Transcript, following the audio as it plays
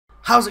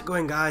How's it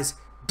going, guys?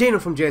 Dana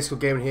from JSchool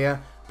Gaming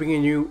here,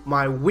 bringing you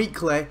my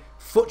weekly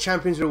FUT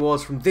Champions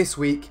rewards from this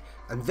week,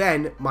 and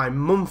then my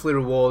monthly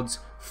rewards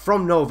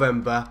from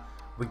November.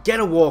 We get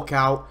a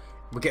walkout,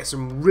 we get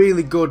some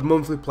really good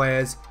monthly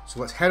players,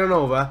 so let's head on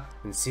over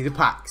and see the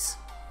packs.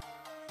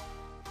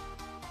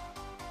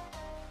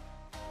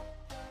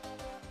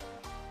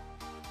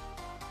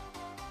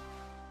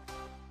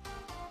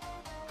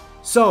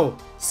 So,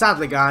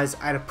 sadly guys,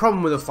 I had a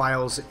problem with the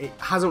files. It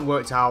hasn't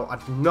worked out.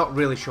 I'm not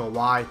really sure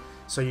why.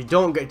 So you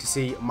don't get to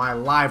see my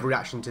live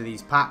reaction to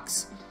these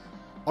packs.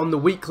 On the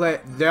weekly,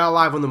 they are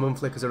live on the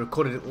monthly because I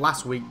recorded it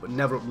last week but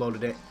never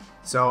uploaded it.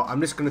 So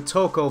I'm just going to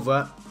talk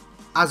over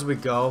as we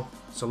go.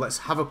 So let's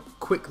have a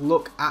quick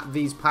look at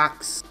these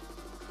packs.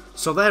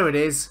 So there it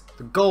is,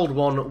 the gold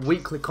one,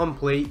 weekly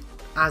complete.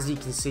 As you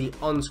can see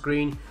on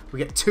screen, we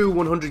get two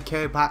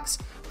 100k packs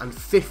and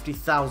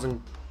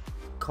 50,000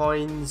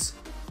 coins.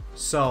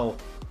 So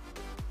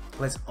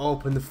let's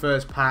open the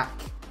first pack.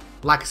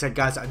 Like I said,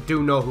 guys, I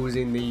do know who's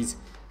in these,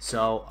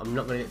 so I'm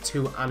not going to get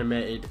too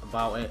animated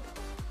about it.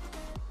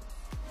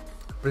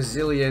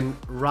 Brazilian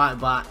right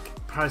back,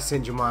 Paris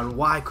Saint-Germain.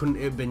 Why couldn't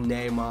it have been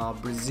Neymar?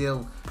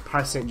 Brazil,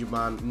 Paris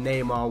Saint-Germain,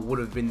 Neymar would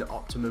have been the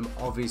optimum,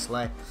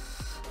 obviously.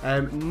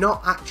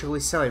 Not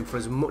actually selling for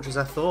as much as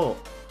I thought.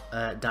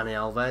 Dani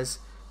Alves.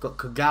 Got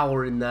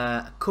Kagawa in there,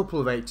 a couple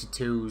of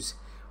 82s.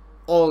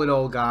 All in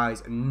all,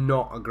 guys,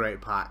 not a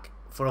great pack.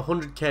 For a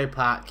 100k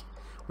pack,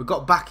 we've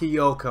got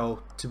Walkout,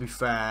 to be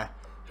fair,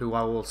 who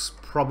I will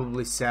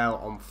probably sell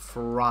on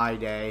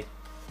Friday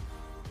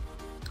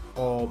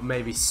or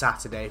maybe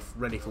Saturday,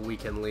 ready for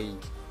weekend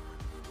league.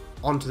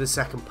 On to the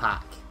second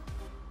pack.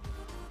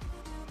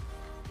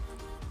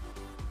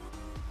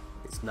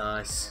 It's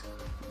nice.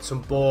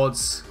 Some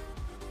boards.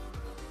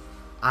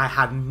 I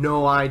had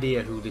no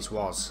idea who this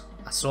was.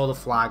 I saw the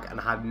flag and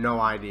I had no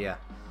idea.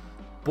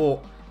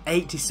 But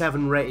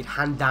 87 rated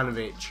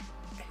Handanovic,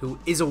 who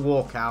is a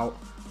walkout,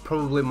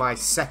 probably my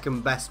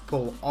second best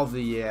pull of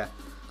the year.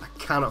 I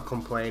cannot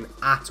complain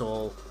at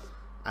all.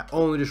 I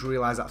only just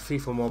realised that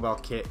FIFA mobile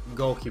kit,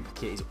 goalkeeper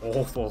kit, is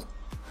awful.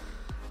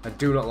 I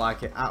do not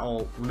like it at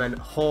all. And then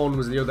Horn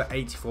was the other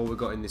 84 we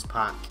got in this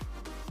pack.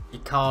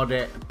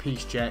 Icardi and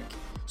Peace Check.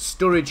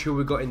 Sturridge, who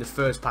we got in the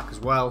first pack as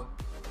well.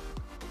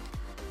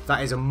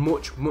 That is a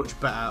much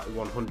better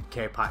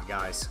 100k pack,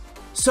 guys.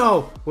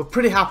 So, we're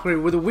pretty happy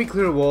with the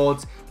weekly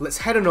rewards. Let's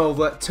head on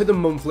over to the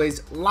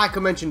monthlies. Like I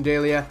mentioned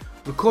earlier,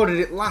 recorded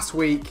it last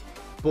week,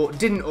 but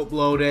didn't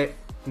upload it.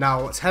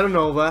 Now, let's head on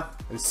over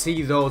and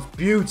see those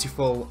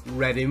beautiful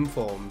red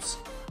informs.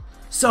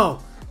 So,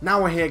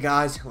 now we're here,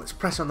 guys. Let's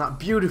press on that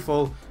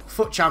beautiful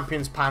FUT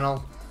Champions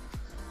panel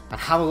and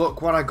have a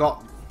look what I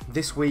got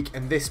this week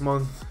and this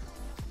month.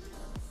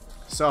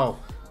 So,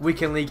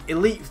 Weekend League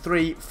Elite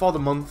 3 for the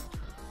month.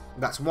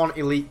 That's one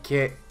Elite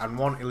kit and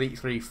one Elite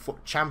 3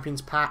 FUT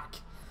Champions Pack.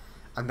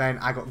 And then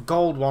I got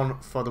Gold 1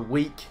 for the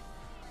week,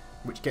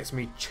 which gets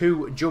me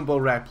 2 Jumbo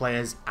Rare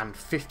players and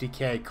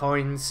 50k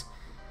coins.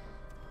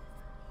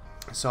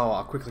 So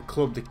I'll quickly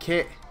club the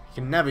kit. You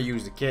can never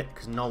use the kit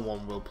because no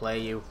one will play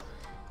you.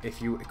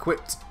 If you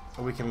equipped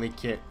a Weekend League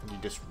kit, you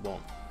just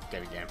won't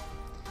get a game.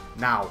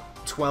 Now,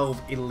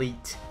 12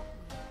 Elite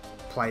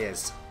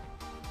players.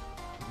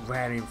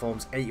 Rare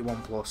informs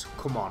 81 plus.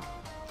 Come on.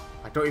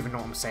 I don't even know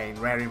what I'm saying.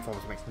 Rare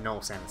informs makes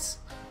no sense.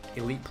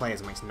 Elite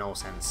players makes no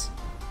sense.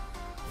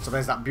 So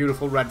there's that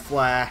beautiful red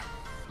flare.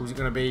 Who's it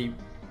going to be?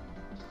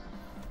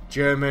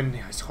 German.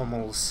 It's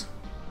Hummels.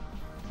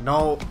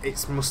 No,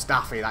 it's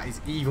Mustafi. That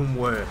is even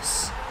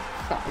worse.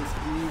 That is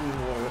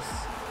even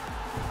worse.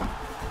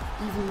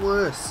 Even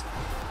worse.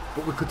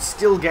 But we could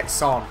still get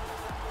Son.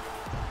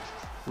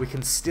 We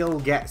can still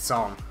get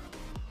Son.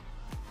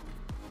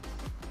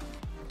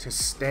 Ter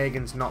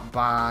Stegen's not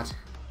bad.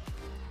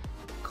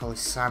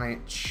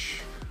 Kolasinac.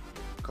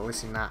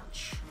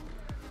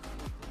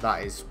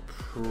 That is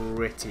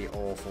pretty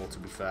awful, to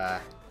be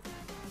fair.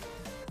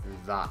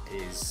 That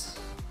is...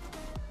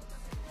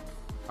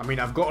 I mean,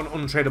 I've got an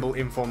untradeable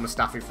inform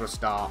Mustafi for a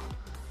start.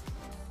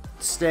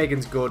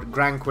 Stegen's good.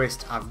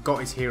 Granquist, I've got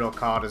his hero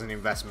card as an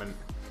investment.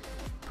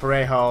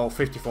 Parejo,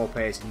 54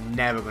 pace,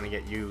 never going to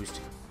get used.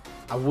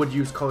 I would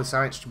use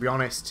Kolasinac, to be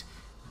honest,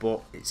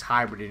 but it's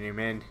hybriding him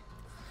in.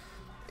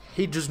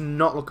 He does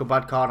not look a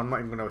bad card. I'm not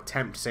even going to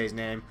attempt to say his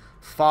name.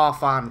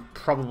 Farfan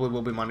probably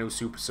will be my new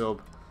super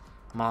sub.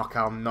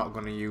 Marcal not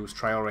going to use.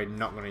 Traore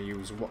not going to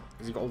use. What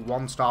has he got? A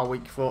 1-star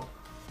weak foot.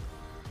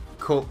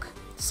 Cook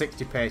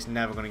 60 pace,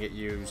 never going to get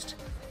used.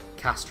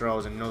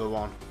 Castro's another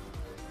one.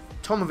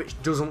 Tomovic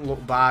doesn't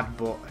look bad,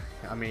 but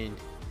I mean,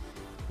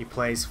 he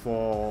plays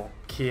for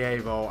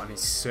Kievo and he's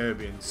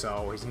Serbian,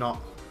 so he's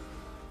not.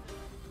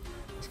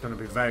 It's going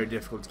to be very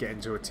difficult to get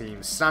into a team.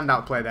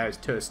 Standout player there is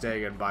Ter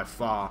Stegen by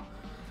far.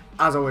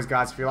 As always,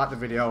 guys, if you like the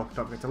video,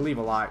 don't forget to leave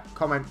a like,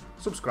 comment,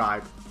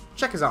 subscribe,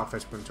 check us out on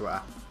Facebook and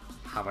Twitter.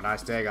 Have a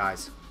nice day,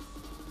 guys.